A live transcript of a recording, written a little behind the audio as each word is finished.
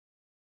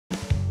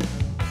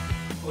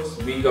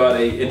We got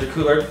a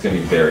intercooler. It's gonna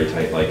be very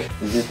tight, like.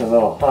 It's just a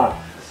little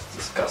hot. It's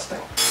disgusting.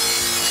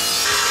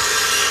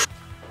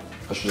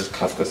 I should just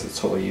cut this, it's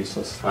totally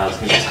useless. Wow, it's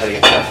gonna be tight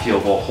against that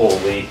fuelable.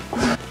 Holy.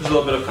 There's a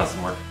little bit of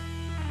custom work.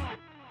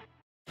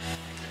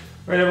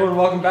 Alright everyone,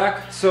 welcome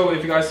back. So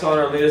if you guys saw in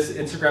our latest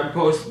Instagram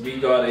post, we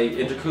got a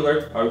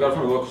intercooler. We got it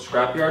from a local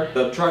scrapyard.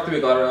 The truck that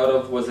we got it out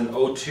of was an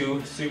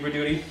 02 Super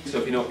Duty. So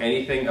if you know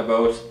anything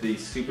about the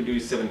Super Duty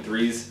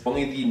 7.3s,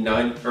 only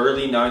the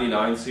early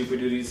 99 Super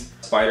Duties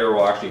Spider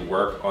will actually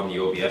work on the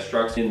OBS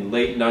trucks. In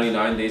late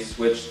 99 they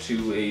switched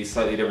to a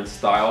slightly different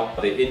style.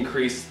 They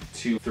increased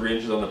to 3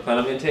 inches on the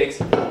plenum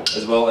intakes,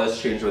 as well as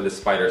change where the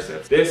Spider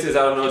sits. This is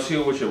out of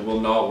 02, which it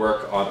will not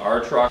work on our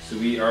truck. So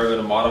we are going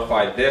to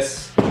modify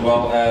this, as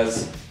well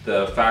as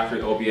the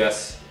factory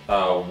OBS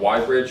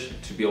Y bridge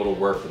to be able to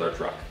work with our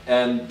truck.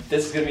 And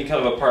this is going to be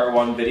kind of a part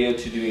 1 video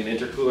to doing an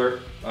intercooler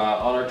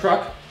on our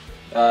truck.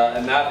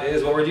 And that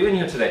is what we're doing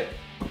here today.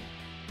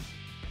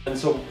 And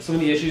so some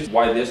of the issues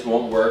why this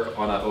won't work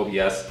on an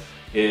OBS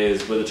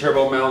is where the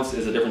turbo mounts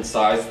is a different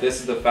size. This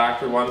is the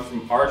factory one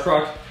from our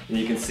truck, and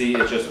you can see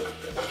it just,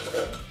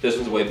 this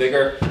one's way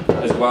bigger,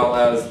 as well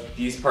as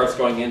these parts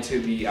going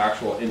into the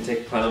actual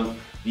intake plenum.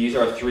 These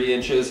are 3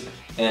 inches,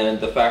 and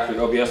the factory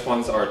OBS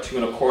ones are 2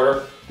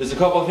 1/4. There's a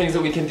couple of things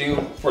that we can do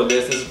for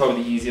this. This is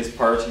probably the easiest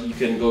part. You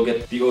can go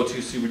get the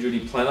 02 Super Duty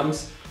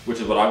plenums, which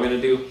is what I'm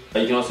gonna do.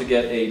 You can also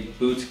get a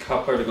boot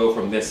coupler to go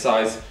from this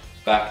size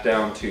back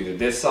down to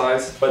this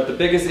size. But the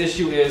biggest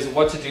issue is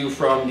what to do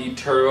from the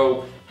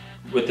turbo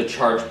with the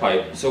charge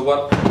pipe. So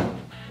what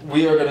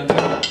we are gonna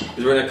do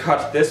is we're gonna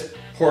cut this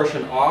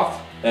portion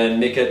off and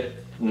make it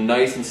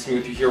nice and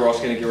smooth through here. We're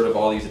also gonna get rid of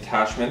all these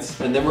attachments.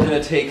 And then we're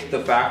gonna take the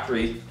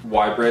factory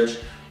Y bridge.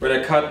 We're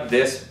gonna cut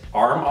this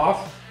arm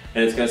off,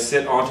 and it's gonna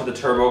sit onto the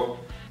turbo,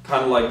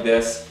 kind of like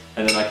this,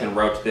 and then I can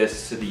route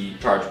this to the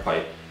charge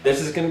pipe. This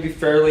is gonna be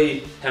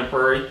fairly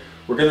temporary.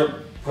 We're gonna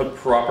put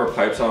proper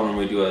pipes on when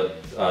we do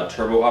a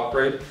turbo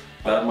upgrade.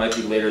 That might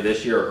be later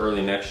this year or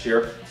early next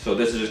year. So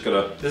this is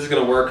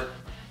gonna work,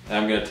 and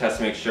I'm gonna test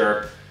to make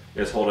sure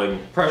it's holding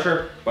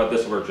pressure, but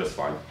this will work just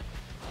fine.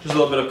 Just a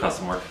little bit of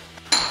custom work.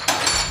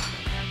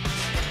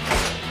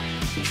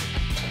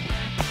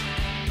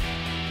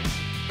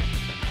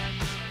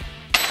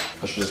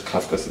 I should just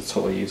cut this, it's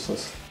totally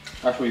useless.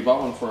 Actually, we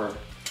bought one for our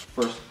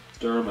first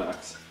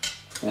Duramax.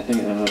 I think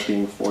it ended up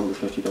being $40 or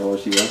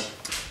 $50 US.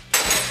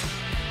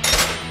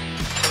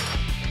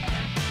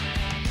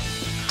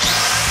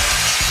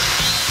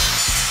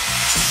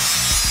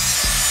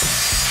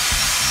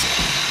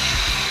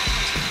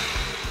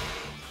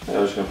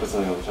 I'm just going to put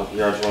something on the top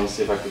here. I just want to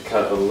see if I could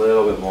cut a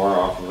little bit more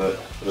off of it.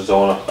 I just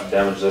don't want to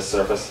damage this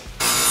surface.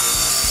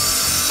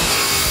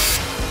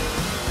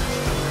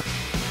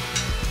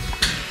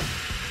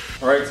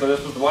 Alright, so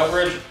this was the Y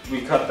bridge.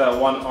 We cut that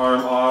one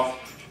arm off.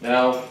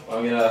 Now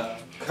I'm going to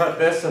cut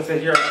this and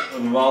fit here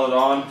and weld it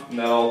on, and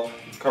that'll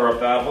cover up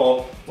that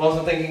hole. I'm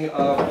also thinking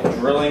of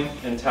drilling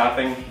and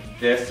tapping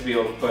this to be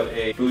able to put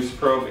a boost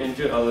probe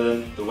into it, other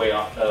than the way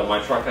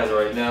my truck has it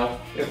right now.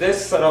 If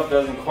this setup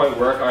doesn't quite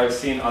work, I've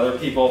seen other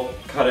people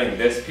cutting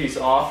this piece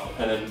off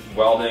and then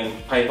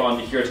welding pipe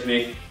onto here to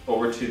make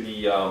over to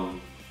the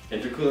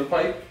intercooler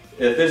pipe.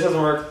 If this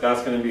doesn't work,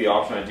 that's going to be the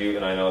option I do,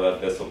 and I know that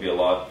this will be a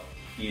lot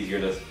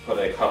easier to put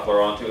a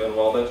coupler onto and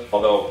weld it.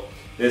 Although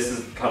this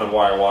is kind of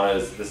what I wanted,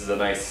 is this is a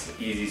nice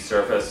easy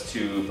surface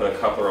to put a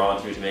coupler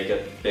onto to make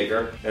it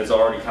bigger. And it's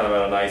already kind of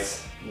at a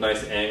nice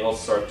angle,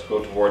 start to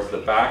go towards the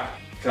back,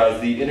 because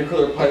the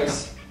intercooler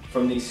pipes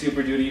from the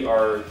Super Duty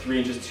are 3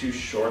 inches too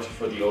short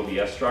for the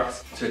OBS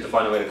trucks. So we have to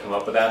find a way to come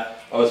up with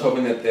that. I was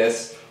hoping that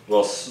this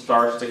will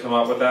start to come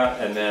up with that,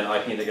 and then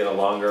I can either get a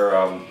longer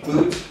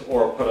boot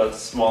or put a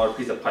smaller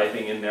piece of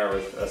piping in there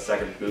with a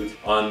second boot.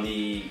 On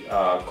the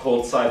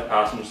cold side,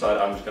 passenger side,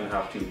 I'm just going to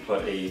have to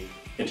put a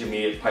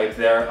intermediate pipe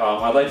there.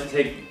 I'd like to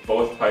take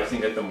both pipes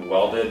and get them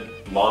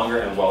welded, longer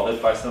and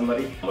welded by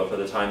somebody. But for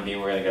the time being,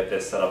 we're going to get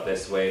this set up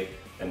this way,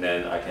 and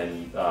then I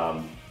can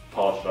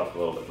polish it up a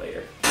little bit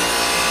later.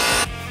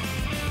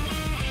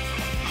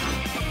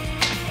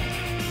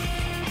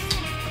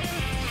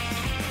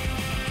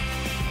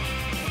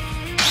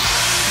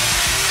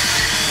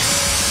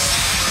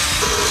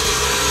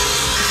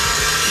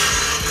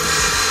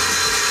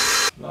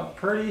 Not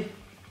pretty,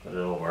 but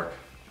it'll work.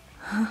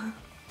 How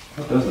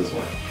does this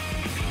work?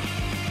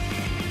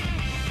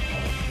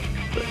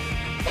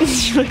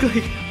 You look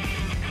like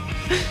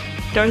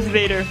Darth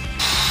Vader.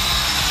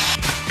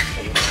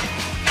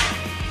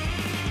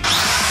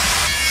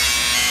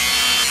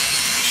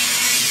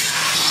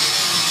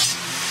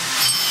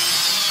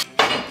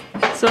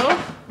 So?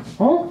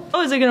 Huh?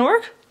 Oh, is it gonna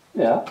work?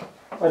 Yeah.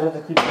 I just have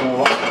to keep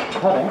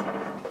cutting.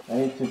 I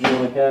need to be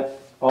able to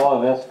get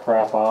all of this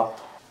crap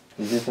off.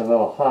 It's just a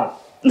little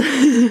hot.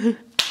 It'd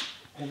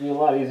be a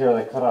lot easier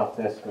to cut off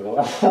this screw.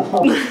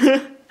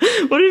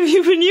 What have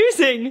you been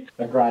using?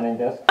 A grinding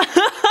disc.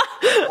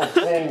 A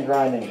thin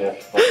grinding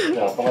disc, but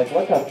still. But like,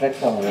 look how thick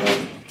some of it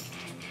is.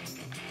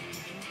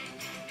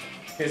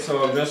 Okay,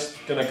 so I'm just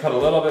gonna cut a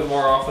little bit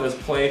more off of this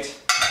plate,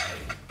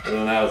 and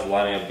then that is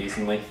lining up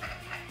decently.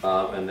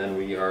 and then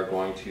we are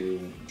going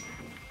to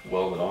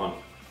weld it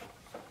on.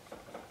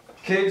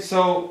 Okay,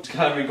 so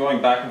kind of been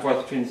going back and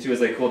forth between the two as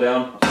they cool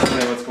down. I don't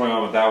know what's going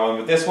on with that one.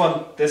 With this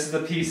one, this is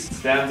the piece,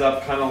 stands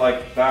up kind of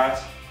like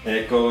that, and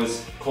it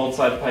goes cold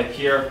side pipe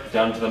here,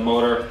 down to the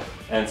motor.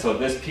 And so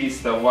this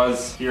piece that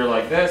was here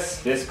like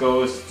this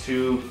goes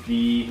to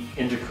the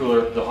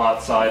intercooler, the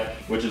hot side,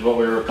 which is what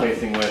we're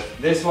replacing with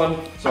this one.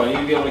 So I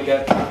need to be able to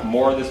get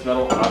more of this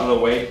metal out of the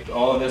way,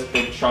 all of this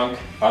big chunk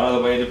out of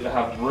the way to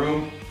have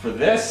room for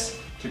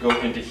this to go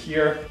into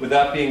here. With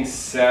that being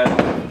said,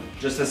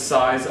 just the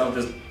size of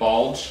this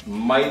bulge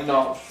might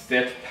not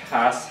fit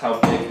past how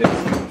big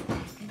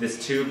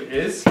this tube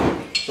is.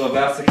 So if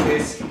that's the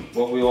case,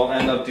 what we will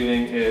end up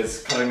doing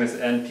is cutting this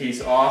end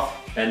piece off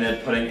and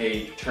then putting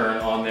a turn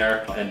on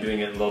there and doing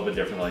it a little bit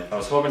differently. I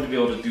was hoping to be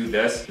able to do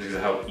this because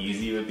of how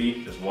easy it would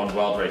be. Just one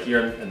weld right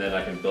here and then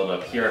I can build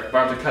up here. If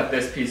I have to cut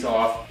this piece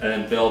off and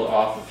then build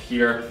off of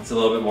here, it's a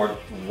little bit more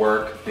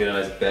work, get a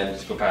nice bend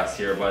just go past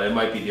here, but it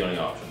might be the only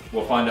option.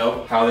 We'll find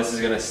out how this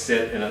is gonna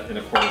sit in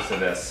accordance to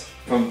this.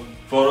 From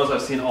photos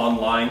I've seen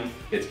online,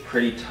 it's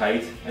pretty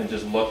tight, and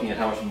just looking at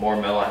how much more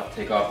metal I have to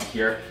take off of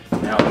here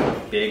and how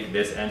big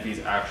this end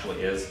piece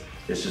actually is,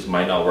 this just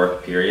might not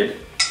work, period.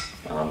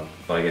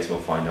 But I guess we'll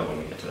find out when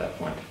we get to that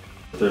point.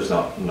 If there's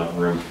not enough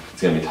room,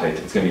 it's gonna be tight.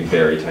 It's gonna be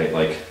very tight,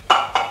 like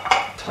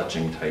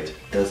touching tight.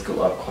 It does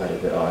go up quite a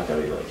bit. Oh, I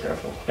gotta be really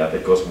careful. Yeah,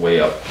 it goes way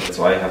up.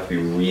 So I have to be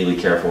really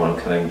careful when I'm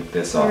cutting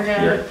this off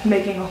here.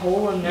 Making a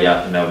hole in there.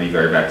 Yeah, and that'll be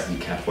very bad because you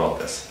can't weld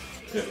this.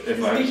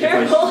 If I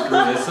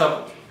screw this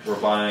up, we're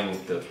buying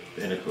the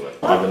intercooler.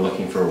 I've been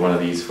looking for one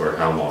of these for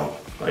how long?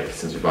 Like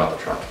since we bought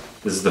the truck.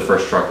 This is the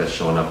first truck that's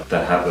showing up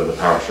that had the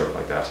Powerstroke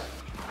like that.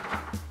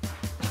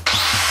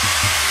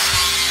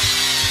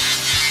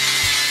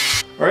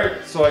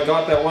 Alright, so I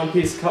got that one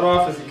piece cut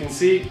off, as you can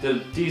see. Did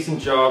a decent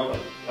job.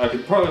 I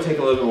could probably take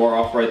a little bit more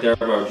off right there,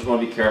 but I just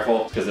want to be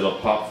careful because it'll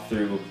pop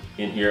through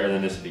in here and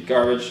then this would be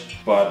garbage.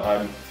 But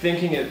I'm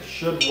thinking it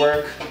should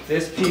work.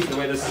 This piece, the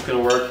way this is going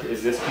to work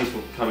is this piece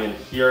will come in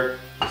here,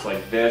 just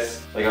like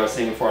this. Like I was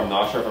saying before, I'm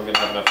not sure if I'm going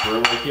to have enough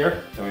room right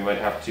here, and we might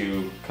have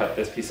to cut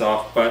this piece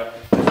off. But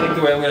I think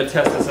the way I'm going to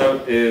test this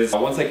out is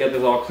once I get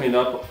this all cleaned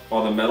up,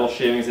 all the metal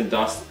shavings and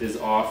dust is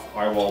off,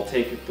 I will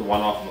take the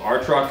one off of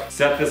our truck,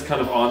 set this kind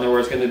of on there where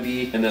it's going to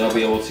be, and then I'll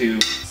be able to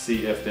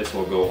see if this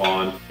will go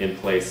on in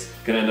place.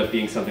 It's going to end up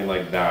being something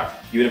like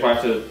that. Even if I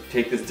have to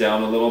take this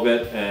down a little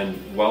bit and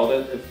weld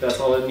it, if that's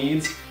all it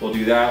needs, we'll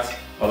do that.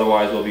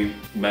 Otherwise, we'll be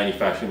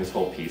manufacturing this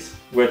whole piece,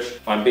 which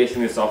I'm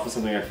basing this off of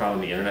something I found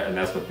on the internet, and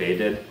that's what they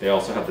did. They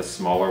also have the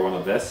smaller one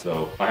of this.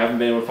 So I haven't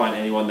been able to find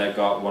anyone that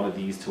got one of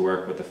these to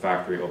work with the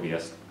factory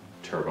OBS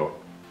Turbo.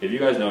 If you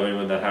guys know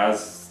anyone that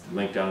has,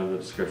 link down in the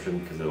description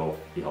because it'll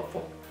be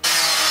helpful.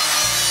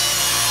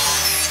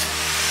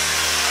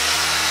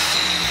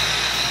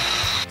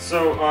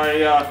 So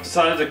I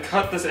decided to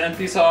cut this end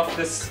piece off.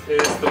 This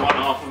is the one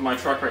off of my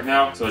truck right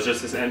now. So it's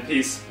just this end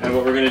piece. And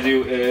what we're gonna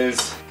do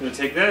is gonna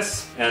take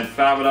this and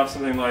fab it up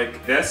something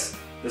like this.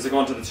 This will go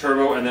into the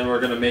turbo, and then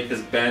we're gonna make this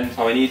bend.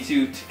 How I need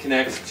to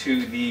connect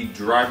to the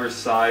driver's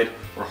side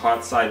or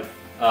hot side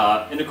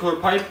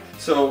intercooler pipe.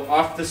 So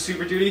off the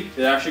Super Duty,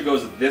 it actually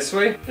goes this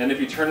way. And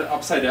if you turn it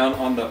upside down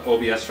on the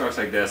OBS trucks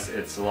like this,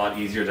 it's a lot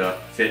easier to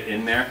fit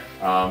in there.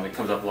 It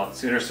comes up a lot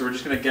sooner. So we're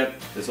just gonna get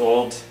this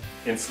old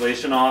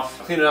insulation off,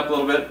 clean it up a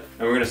little bit,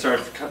 and we're gonna start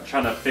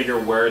trying to figure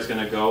where it's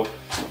gonna go.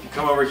 If you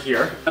come over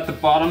here, at the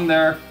bottom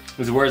there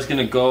is where it's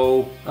gonna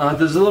go.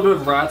 There's a little bit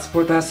of rat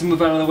support that has to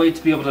move out of the way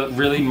to be able to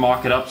really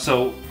mock it up,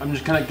 so I'm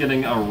just kind of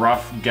getting a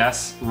rough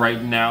guess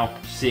right now,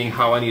 seeing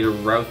how I need to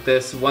route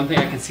this. One thing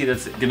I can see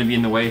that's gonna be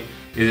in the way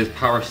is this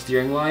power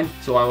steering line,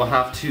 so I will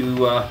have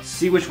to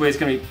see which way it's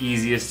gonna be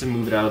easiest to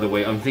move it out of the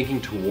way. I'm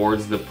thinking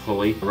towards the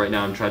pulley. Right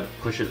now I'm trying to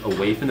push it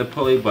away from the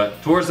pulley,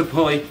 but towards the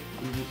pulley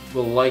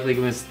will likely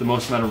give us the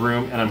most amount of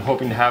room, and I'm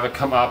hoping to have it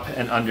come up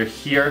and under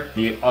here.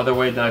 The other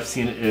way that I've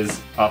seen it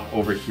is up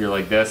over here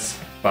like this,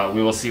 but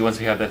we will see once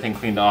we have that thing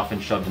cleaned off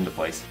and shoved into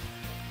place.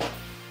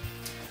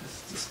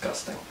 This is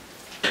disgusting.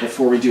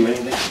 Before we do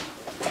anything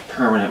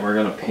permanent, we're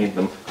gonna paint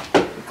them,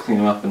 clean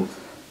them up and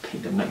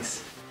paint them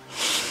nice.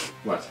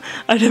 What?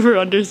 I never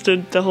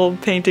understood the whole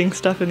painting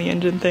stuff in the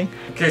engine thing.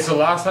 Okay, so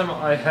last time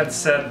I had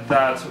said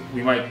that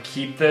we might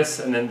keep this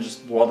and then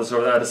just weld this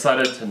over there. I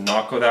decided to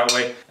not go that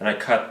way, and I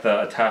cut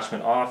the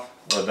attachment off,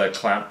 or the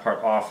clamp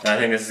part off. And I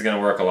think this is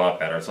gonna work a lot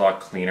better. It's a lot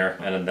cleaner,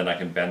 and then I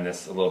can bend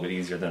this a little bit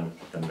easier than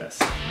this.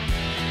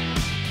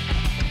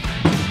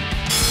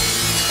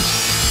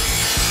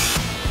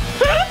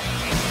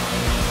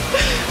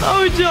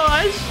 Oh,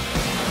 Josh!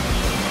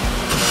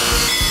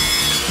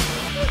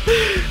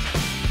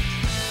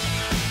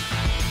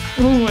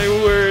 Oh my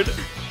word.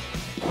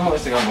 Well, at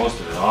least I got most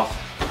of it off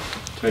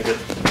to make it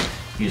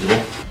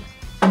usable.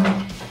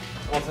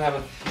 Once I have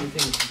a few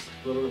things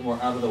a little bit more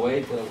out of the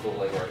way, it'll go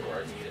like right where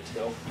I need it to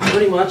go.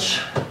 Pretty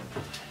much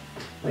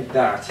like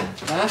that.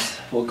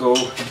 That will go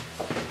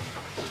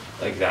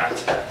like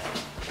that.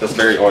 That's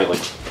very oily.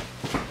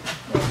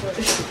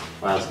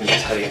 Wow, it's gonna be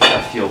tight.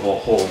 I feel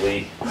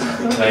holy.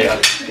 I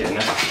gotta get in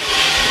there.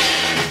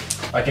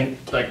 I can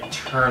like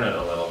turn it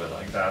a little bit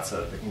like that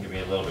so that it can give me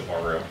a little bit more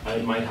room. I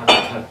might have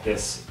to cut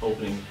this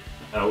opening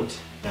out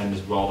and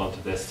just weld onto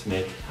this to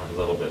have a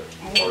little bit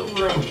more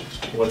room.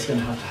 What's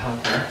gonna have to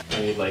happen?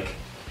 I need like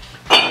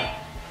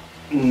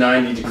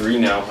 90 degree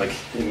now, like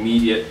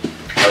immediate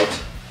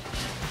out.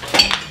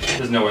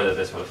 There's no way that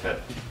this would have fit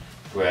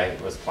the way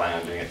I was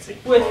planning on doing it. See,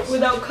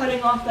 without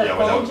cutting off that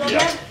bulge on there?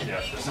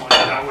 Yeah, there's no way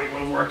that way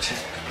would have worked.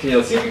 Okay,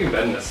 let's see if we can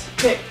bend this.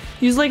 Okay,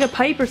 use like a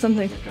pipe or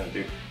something. What I'm gonna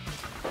do.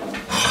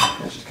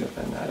 I'm just gonna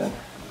bend that in.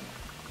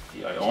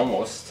 Yeah, I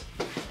almost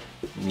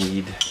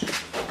need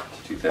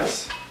to do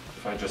this.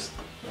 If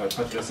I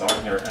put this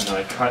on here and then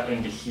I cut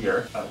into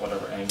here at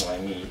whatever angle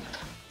I need,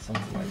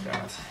 something like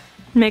that.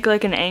 Make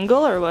like an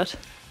angle or what?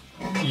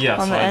 Yeah,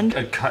 on so the end?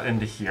 I'd cut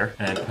into here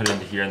and I'd put it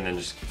into here and then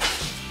just.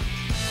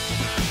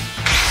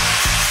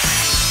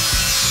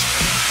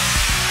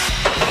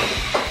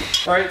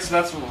 Alright, so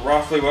that's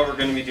roughly what we're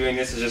going to be doing.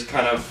 This is just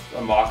kind of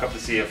a mock-up to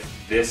see if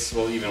this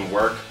will even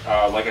work.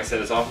 Like I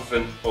said, it's off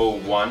of an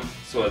 01,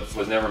 so it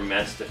was never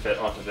meant to fit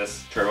onto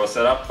this turbo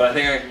setup. But I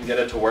think I can get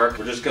it to work.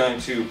 We're just going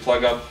to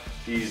plug up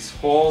these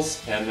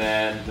holes, and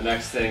then the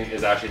next thing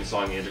is actually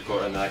installing the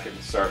intercooler, and then I can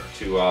start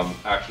to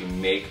actually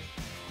make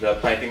the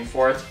piping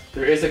for it.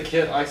 There is a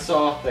kit I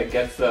saw that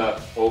gets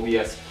the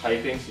OBS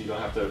piping, so you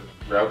don't have to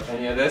route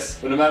any of this.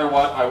 But no matter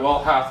what, I will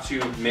have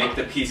to make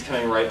the piece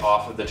coming right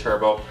off of the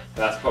turbo.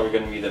 That's probably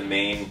going to be the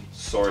main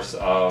source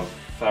of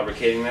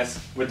fabricating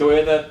this. With the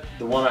way that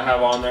the one I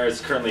have on there is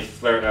currently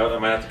flared out, I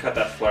might have to cut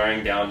that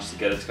flaring down just to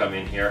get it to come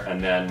in here,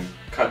 and then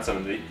cut some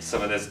of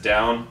this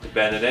down to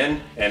bend it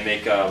in and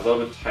make a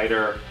little bit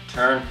tighter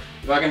turn.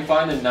 If I can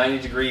find a 90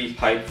 degree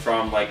pipe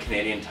from like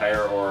Canadian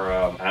Tire or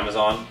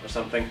Amazon or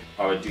something,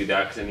 I would do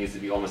that because it needs to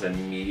be almost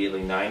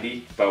immediately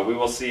 90. But we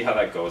will see how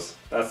that goes.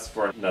 That's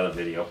for another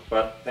video.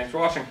 But thanks for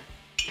watching.